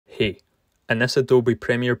Hey, in this Adobe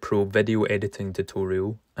Premiere Pro video editing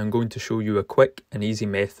tutorial, I'm going to show you a quick and easy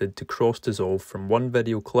method to cross-dissolve from one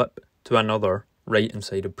video clip to another right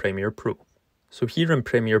inside of Premiere Pro. So here in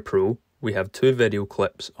Premiere Pro, we have two video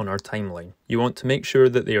clips on our timeline. You want to make sure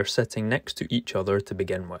that they are sitting next to each other to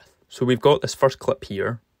begin with. So we've got this first clip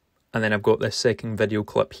here, and then I've got this second video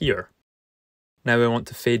clip here. Now I want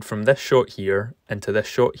to fade from this shot here into this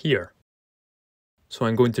shot here. So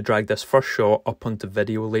I'm going to drag this first shot up onto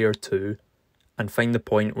video layer 2 and find the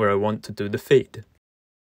point where I want to do the fade.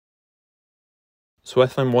 So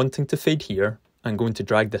if I'm wanting to fade here, I'm going to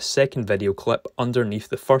drag this second video clip underneath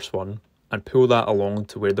the first one and pull that along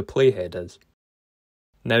to where the playhead is.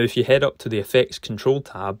 Now if you head up to the Effects Control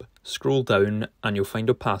tab, scroll down and you'll find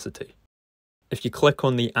Opacity. If you click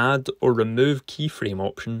on the Add or Remove Keyframe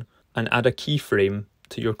option and add a keyframe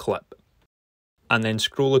to your clip, and then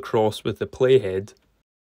scroll across with the playhead,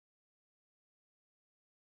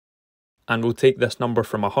 and we'll take this number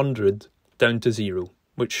from 100 down to 0,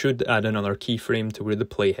 which should add another keyframe to where the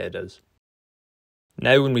playhead is.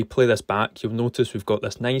 Now when we play this back, you'll notice we've got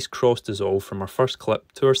this nice cross dissolve from our first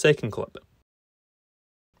clip to our second clip.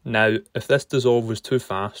 Now, if this dissolve was too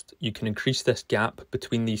fast, you can increase this gap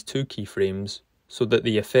between these two keyframes so that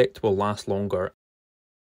the effect will last longer.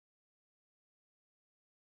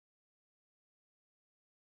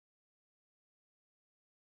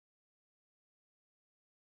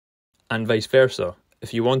 And vice versa.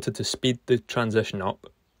 If you wanted to speed the transition up,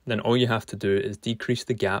 then all you have to do is decrease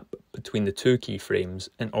the gap between the two keyframes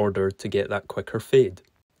in order to get that quicker fade.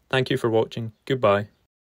 Thank you for watching. Goodbye.